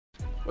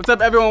What's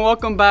up everyone,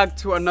 welcome back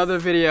to another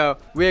video.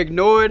 We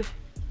ignored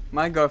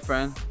my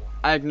girlfriend,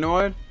 I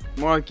ignored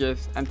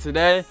Marcus, and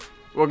today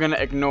we're gonna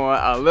ignore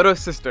our little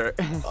sister.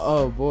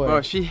 Oh boy.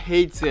 Bro, she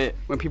hates it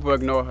when people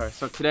ignore her.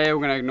 So today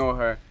we're gonna ignore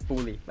her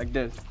fully, like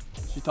this.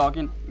 She's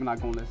talking, we're not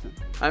gonna listen.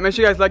 Alright, make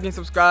sure you guys like and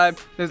subscribe.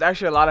 There's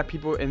actually a lot of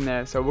people in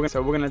there, so we're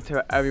gonna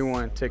tell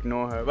everyone to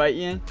ignore her. Right,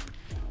 Ian?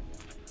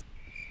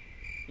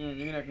 Ian,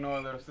 you're gonna ignore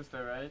our little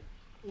sister, right?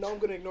 No, I'm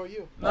gonna ignore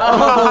you. No,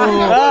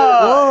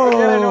 you're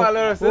gonna ignore our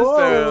little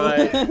sister.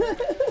 Like.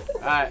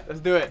 Alright, let's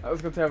do it.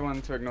 Let's go tell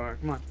everyone to ignore her.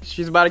 Come on.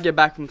 She's about to get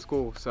back from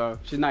school, so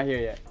she's not here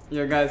yet.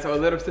 Yo guys, so our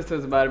little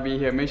sister's about to be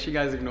here. Make sure you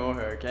guys ignore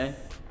her, okay?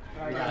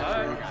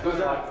 Who's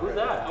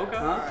that? Okay.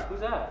 Huh?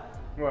 Who's that?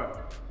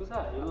 What? Who's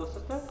that? Your little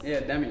sister? Yeah,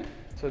 Demi.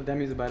 So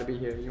Demi's about to be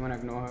here. You wanna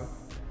ignore her?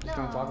 Just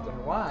don't talk to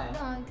her. Why?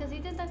 No, because he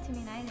did that to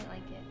me and I didn't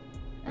like it.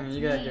 I mean, That's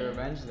you gotta me. get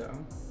revenge though.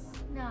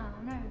 No,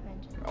 I'm not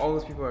revenging. All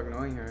those people are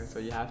ignoring her, so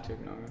you have to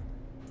ignore her.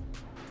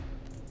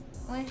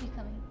 When is she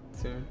coming?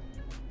 Soon.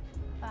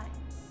 Bye.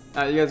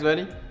 Alright, you guys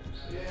ready?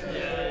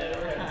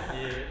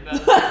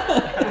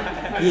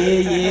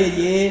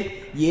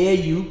 Yeah,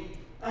 you.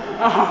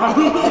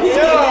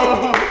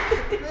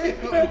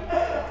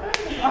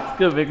 It's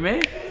good, big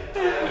man.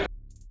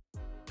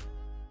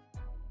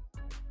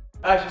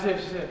 Ah, she's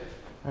here.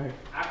 Alright.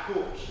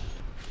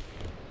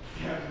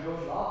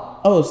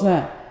 Oh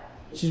snap.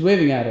 She's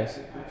waving at us.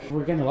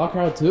 We're gonna lock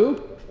her out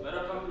too? Let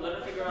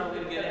her figure out a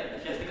way to get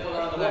in. She has to go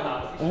around the whole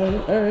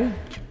house. Alright.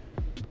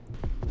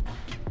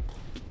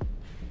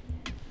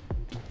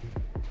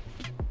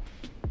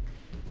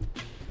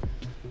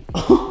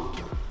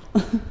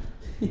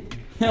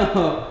 Yo,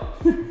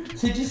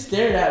 she just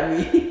stared at me.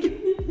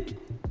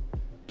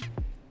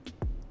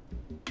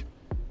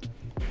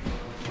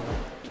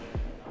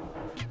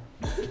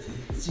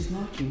 She's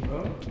knocking,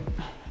 bro.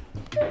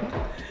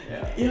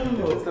 Yeah. Yo.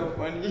 It's so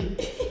funny.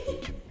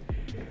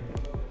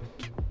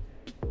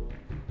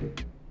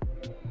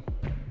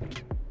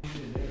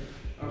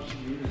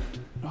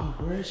 Oh,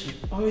 where is she?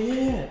 Oh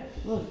yeah,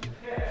 look.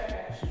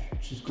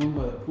 She's going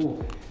by the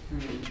pool.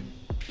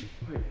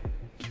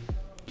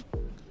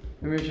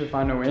 Maybe we should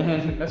find a way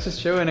in. Let's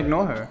just chill and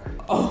ignore her.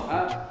 Oh,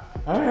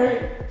 all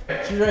right.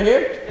 She's right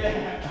here.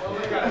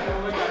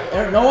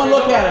 Yeah. No one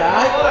look at her.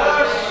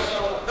 Alright?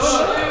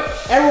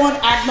 Everyone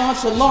act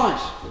nonchalant.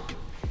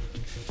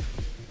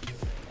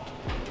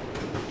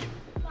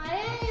 Why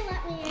didn't you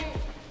let me in?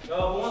 Yo,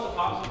 who wants a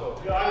popsicle?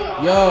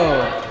 Yo.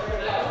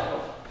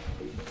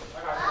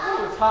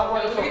 It's hot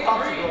water for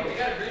popsicle.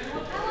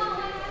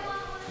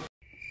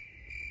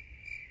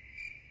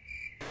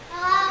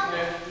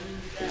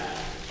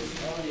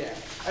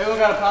 Everyone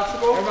got a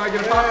popsicle? Everybody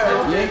get a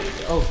popsicle?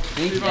 Yeah. Oh,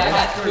 thank you. I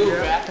got two.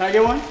 Can I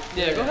get one?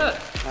 Yeah, go ahead.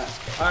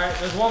 Alright,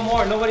 there's one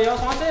more. Nobody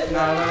else wants it? No.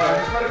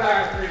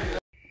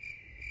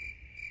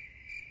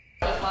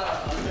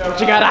 What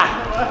you got?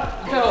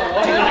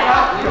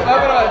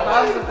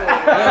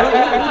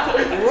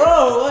 Bro,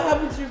 what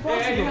happened to your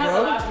popsicle, bro?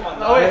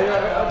 Oh wait, I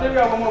think we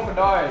got one more for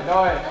Dari.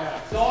 Sorry.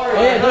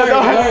 Oh yeah,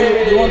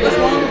 Dari, you want this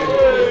one?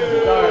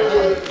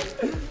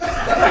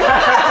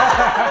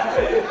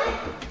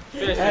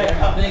 Hey,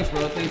 thanks, bro.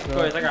 Of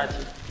course, I got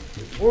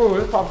you. Ooh,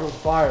 this popsicle's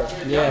fire.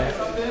 Yeah.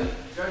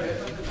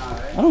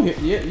 I don't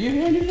hear. You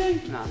hear anything?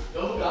 Nah.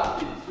 Oh,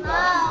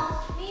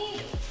 me.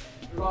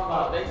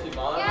 Thanks,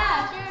 Yvonne.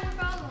 Yeah, sure, no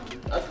problem.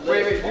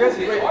 Wait, you guys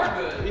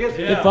good.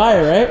 Hit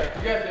fire, right?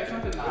 You guys did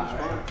something?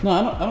 Nah. No,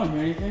 I don't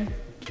hear anything.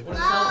 Oh,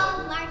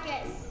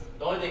 Marcus.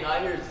 The only thing I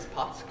hear is this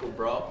popsicle,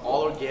 bro.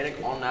 All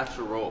organic, all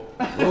natural.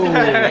 Oh,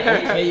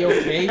 okay.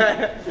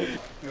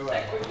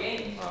 Quick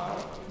game.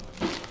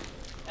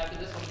 After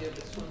this one, we have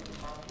the swim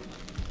tomorrow.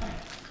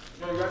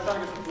 Yo, you guys trying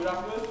to get some food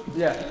after this?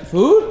 Yeah.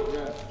 Food?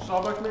 Yeah.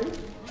 Starbucks maybe?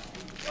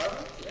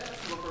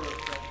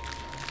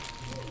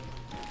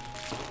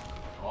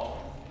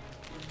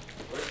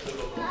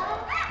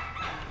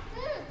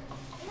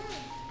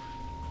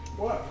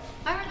 What?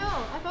 I don't know.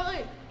 I felt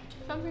like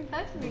something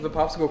touched me. Was the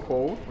popsicle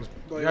cold?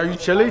 Are you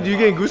chilly? Do you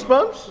get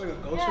goosebumps? Like a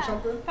ghost or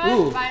something? Probably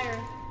Ooh. fire.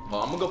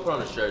 Well, I'm gonna go put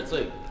on a shirt. It's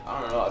like, I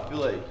don't know, I feel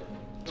like,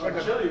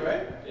 Like chilly,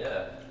 right?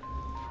 yeah.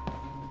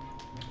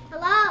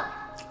 Hello.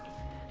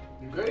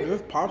 You good?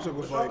 This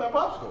popsicle's like, that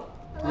popsicle.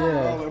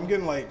 Yeah. I'm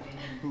getting like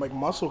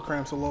muscle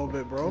cramps a little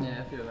bit, bro.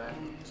 Yeah, I feel that.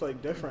 It's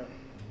like different.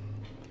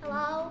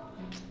 Hello.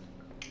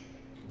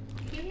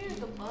 You hear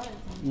the buzz.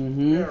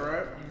 Mm-hmm. Yeah,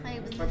 right?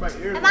 Like my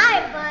ears. Am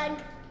I a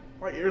bug?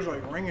 My ears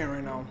like ringing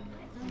right now.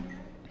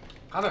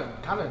 Kind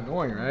of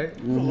annoying, right? A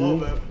little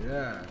bit.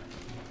 Yeah.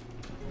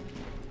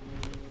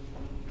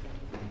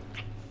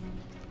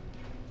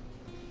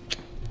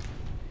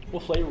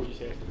 What flavor would you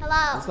say?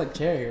 Hello. It's like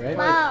cherry, right?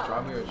 Hello.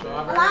 Strawberry or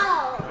strawberry.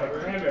 Hello.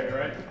 Cranberry,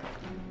 right?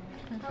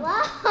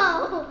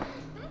 Hello.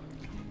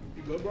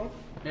 You good, bro?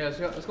 Yeah,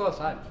 let's go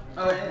outside.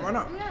 Why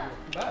not?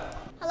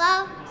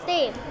 Hello.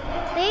 Steve.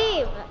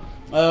 Steve.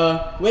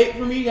 Wait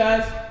for me,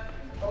 guys.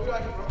 Oh, you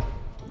like it, bro?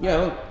 Yeah,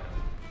 look.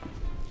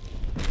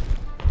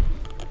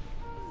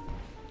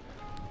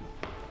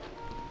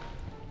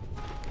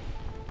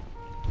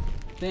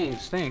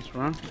 Thanks,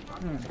 bro.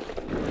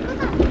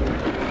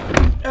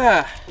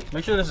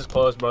 Make sure this is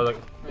closed, bro. Like,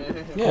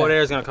 Yeah. cold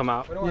air is gonna come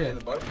out. Yeah.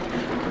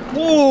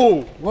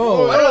 Whoa!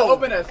 Whoa. I don't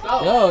open that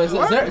stuff. Yo, is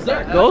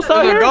there Ghost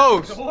out here?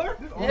 Ghost.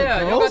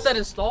 Yeah, you got that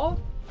installed?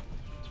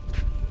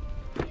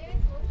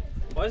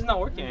 Why is it not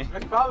working?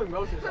 It's probably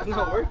motion. It's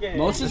not working.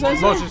 motion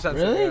sensor? Motion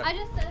sensor. Really? I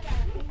just said that.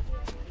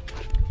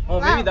 Oh,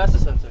 maybe that's the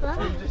sensor.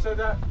 You just said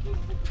that?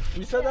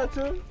 You said that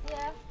too?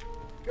 Yeah.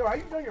 Yo, how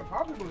you done your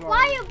popsicles on?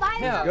 Why are you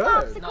biting Yeah. the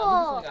Good.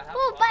 popsicle?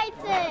 Who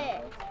bites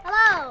it?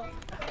 Hello.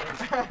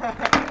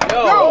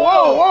 Yo,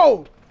 whoa,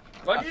 whoa!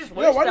 Why'd you just Yo,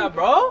 waste why that,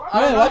 bro?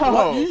 Man,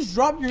 what? You just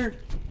dropped your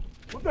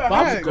What the heck?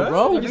 popsicle,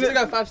 bro. You still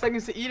got 5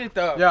 seconds to eat it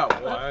though. Yeah,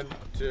 1,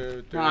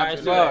 2, 3. Nah,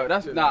 bro,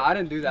 that's I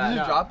didn't do that. Did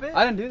you drop it?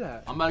 I didn't do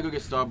that. I'm about to go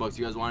get Starbucks.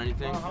 You guys want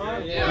anything?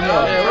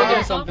 Yeah, we'll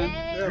get something.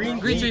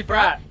 Green tea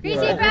frat. Greasy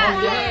bread.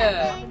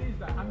 Yeah.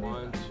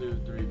 1, 2,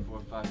 3, 4,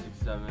 5, 6,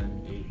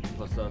 7, 8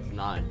 plus us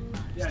 9.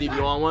 Steve,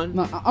 you want one?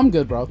 No, I'm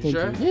good, bro. Thank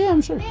Sure? you. Yeah,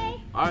 I'm sure.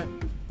 Alright.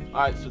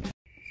 Alright, so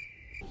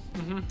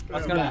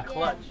That's gonna be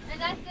clutch.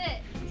 And that's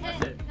it.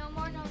 10. No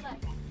more, no less.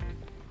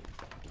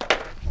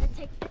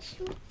 Take the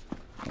shoe.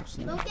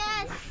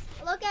 Lucas,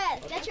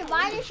 get your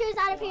binding shoes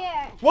out of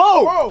here.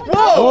 Whoa! Whoa!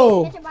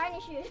 Whoa! Get your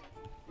binding shoes.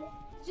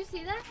 Did you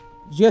see that?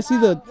 Did you guys see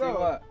the? See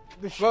what?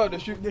 The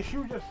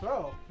shoe just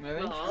fell.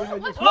 Really?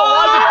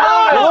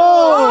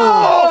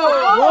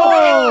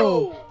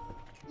 Whoa!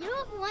 You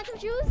want some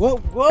shoes? Whoa!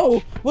 Whoa!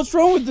 What's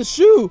wrong with the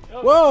shoe?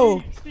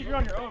 Whoa! Steve, you're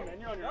on your own, man.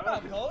 You're on your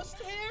own. ghost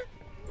here?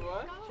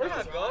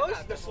 First,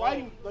 the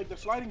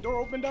sliding door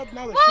opened up.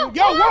 Now the shoe.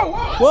 Yo, whoa,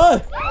 whoa!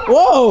 What?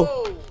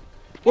 Whoa!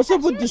 What's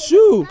up with the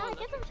shoe?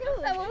 Get some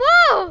shoes.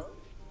 Whoa!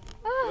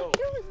 Oh,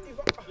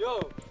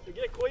 Yo,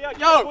 get Koya.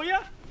 Yo.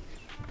 Koya.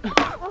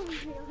 oh my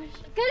gosh.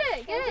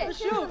 Get it.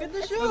 Shoe, get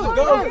the shoe.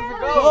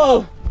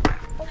 Whoa!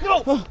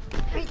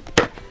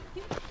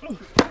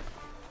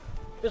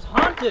 It's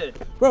haunted.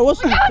 Bro,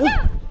 what's?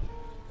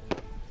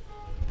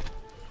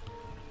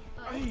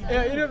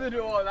 Yeah, you don't have to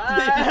do all that.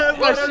 That's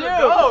my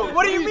shoe.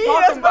 What do you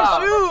mean? That's my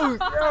shoes.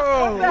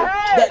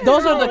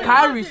 Those are the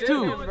Kyries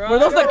too. Were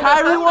those the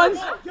Kyrie ones?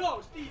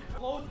 Yo, Steve,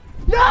 close.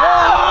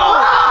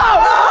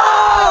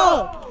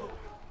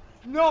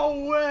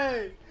 No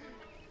way.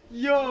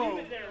 Yo.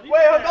 Wait,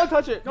 don't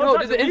touch it. Yo,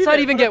 did the inside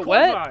even get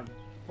wet?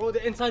 Bro,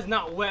 the inside's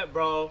not wet,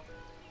 bro.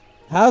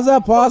 How's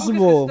that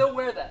possible? Still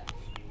wear that.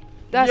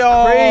 That's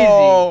Yo.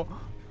 crazy.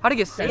 How'd it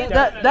get sand?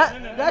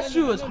 That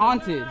shoe is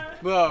haunted.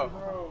 Bro,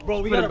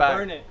 Bro, we Put it gotta back.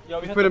 burn it. Yo,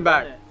 we have put to it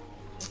back.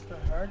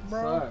 burn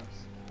Sucks.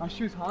 My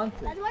shoe's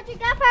haunted. That's what you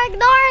got for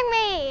ignoring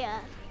me.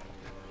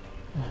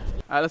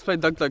 Alright, let's play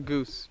Duck Duck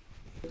Goose.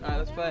 Alright,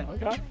 let's play. Okay.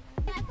 Can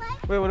I play?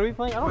 Wait, what are we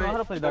playing? I don't know how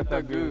to play Duck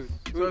Duck Goose.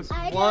 Goose. So it's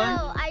I one.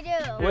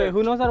 do. Wait,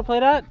 who knows how to play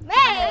that? Me.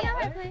 I know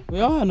how to play. We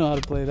all know how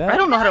to play that. I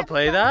don't know how to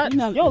play that.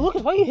 No. Yo,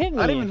 Lucas, why you hit me?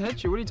 I didn't even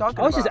hit you. What are you talking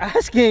I was about? just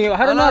asking you.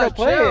 I don't know how to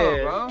play chill,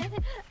 it. bro.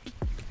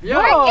 Yo,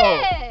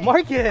 Marcus!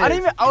 Marcus. I didn't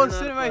even. I was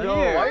sitting right here.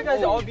 Why are you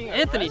guys all being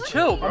Anthony,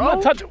 chill, I'm bro.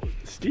 not touching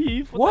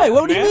Steve. Why?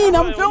 What do you mean?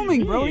 I'm What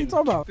filming, bro. What are you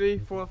talking about? 3,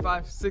 4,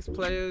 5, 6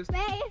 players.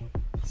 Me.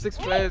 6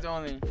 players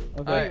only. Okay.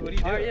 Alright, What do you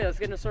do? Alright, yeah, let's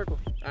get in a circle.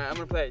 Alright, I'm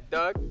gonna play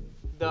duck,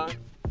 duck,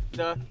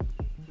 duck,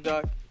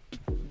 duck,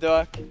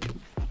 duck,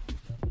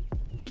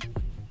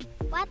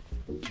 What?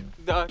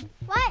 duck,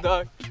 What?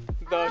 duck,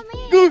 duck,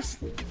 me. goose.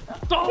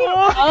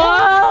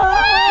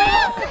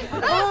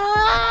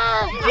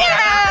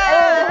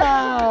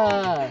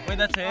 Wait,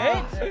 that's it?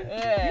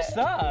 Yeah. You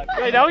suck.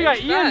 Wait, now we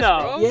got Ian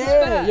though.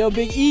 Yeah, yo,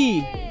 Big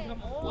E.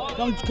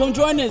 Come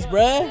join us,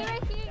 bruh.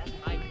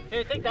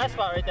 Here, take that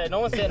spot right there. No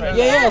one's sitting right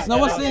Yeah, there. yes, no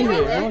one's sitting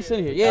here. No one's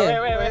sitting here.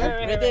 Yeah. Wait.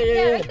 Right there, yeah,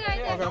 yeah. Right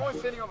there. No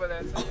one's sitting over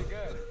there, so you're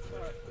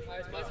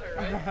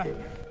good.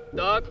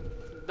 Duck,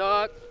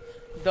 duck,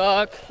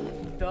 duck,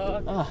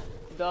 duck, Ah.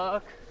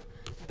 duck,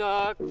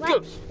 duck,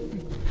 goose.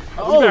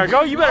 Oh,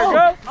 You better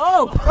go.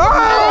 oh,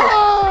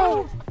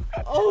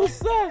 oh,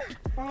 snap.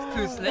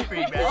 Too slippery,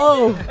 man.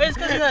 Oh, It's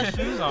because he has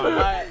shoes on.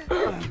 Alright,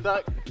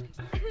 duck,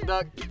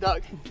 duck,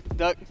 duck,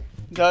 duck,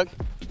 duck.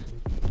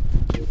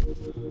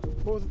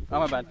 Oh,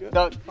 my bad.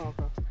 Duck,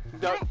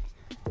 duck,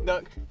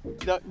 duck,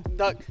 duck,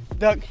 duck,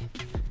 duck.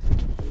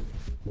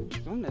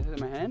 Don't hit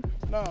my hand.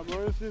 Nah,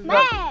 bro, this is.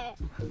 Man.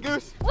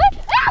 Goose. What?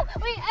 Ah!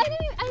 Wait, I didn't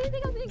think I was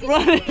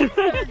gonna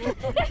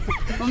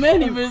get my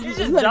man, he's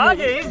just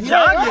Jogging. He's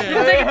jogging.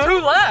 You're taking 2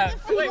 laps.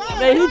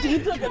 Man, he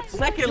took a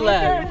second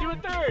lap. You a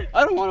third.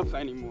 I don't want to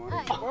play anymore.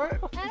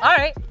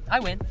 Alright, I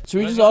win. Should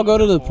we just all go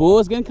to the pool?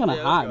 It's getting kind of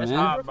hot, It's man.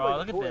 hot, bro.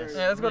 Look at this.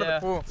 Yeah, let's go to Yeah.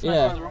 the pool.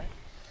 Yeah.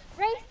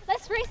 race.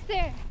 Let's race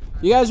there.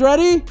 You guys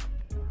ready?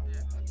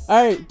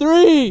 All right,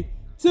 3,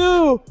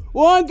 2,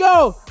 1,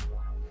 go.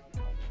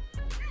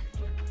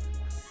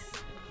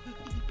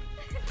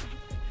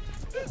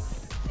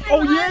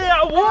 Oh yeah,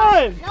 I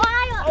won! No,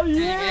 I Oh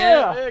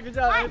yeah! Yeah, good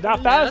job.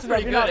 Not fast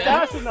pretty enough. You're not good,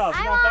 fast enough.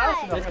 You're not fast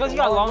won. enough. It's because you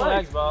got long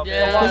legs, bro.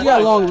 Yeah. Because you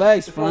got long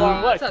legs,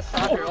 friend. What's that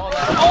soccer, all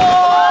that?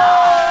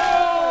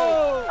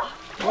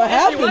 What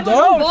happened, What's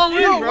dog? wrong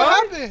with you, bro?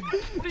 happened?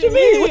 What you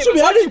mean? What you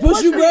mean? I didn't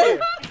push you, bro.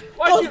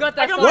 Why you got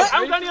that I soccer?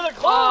 haven't got any other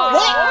clothes.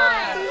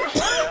 Why?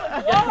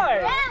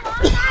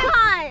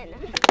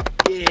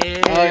 Yeah, Oh,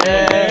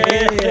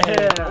 yeah.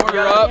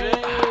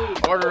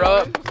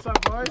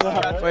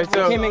 Wait,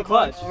 so Came in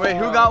clutch. wait,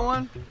 who got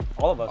one?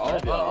 All of us. All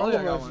right? of us. All of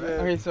got us, one. yeah.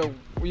 Okay, so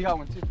we got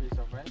one too for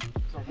yourself, right?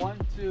 So 1,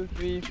 2,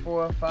 3,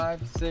 4,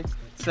 5, 6,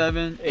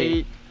 7,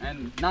 8,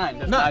 and 9.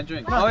 That's 9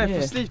 drinks. Oh, yeah, Yeah.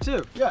 for Steve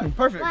too. Yeah,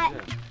 perfect. What?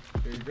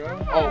 Here you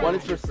go. Oh, one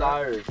is for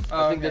Cyrus.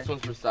 Oh, I think okay. this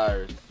one's for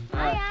Cyrus.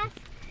 I asked.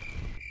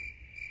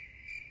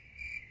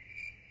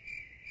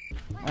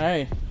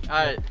 Hey.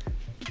 Alright.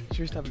 Should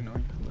we stop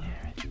ignoring you?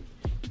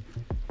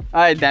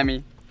 Alright,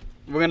 Demi.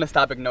 We're gonna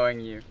stop ignoring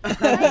you.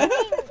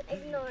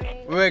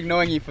 Ignoring. We're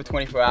ignoring you for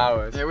 24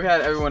 hours. Yeah, we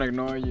had everyone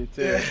ignore you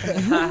too. Here,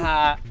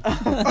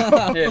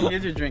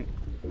 here's your drink.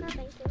 No, thank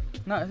you.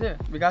 No, it's here.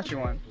 We got you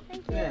one.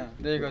 Thank you. Yeah,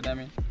 there you go,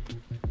 Demi.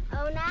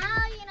 Oh,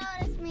 now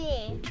you notice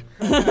me.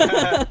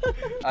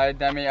 Alright,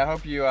 Demi, I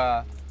hope you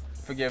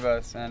forgive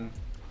us and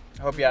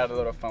I hope you had a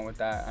little fun with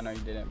that. I know you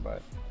didn't,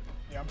 but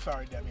Yeah, I'm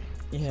sorry, Debbie.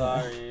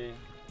 Yeah. Sorry.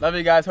 love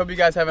you guys. Hope you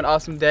guys have an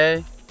awesome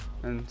day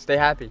and stay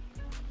happy.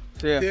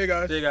 See ya. See you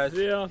guys. See you guys.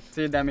 Yeah.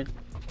 See you, Demi.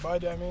 Bye,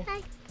 Demi.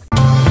 Bye.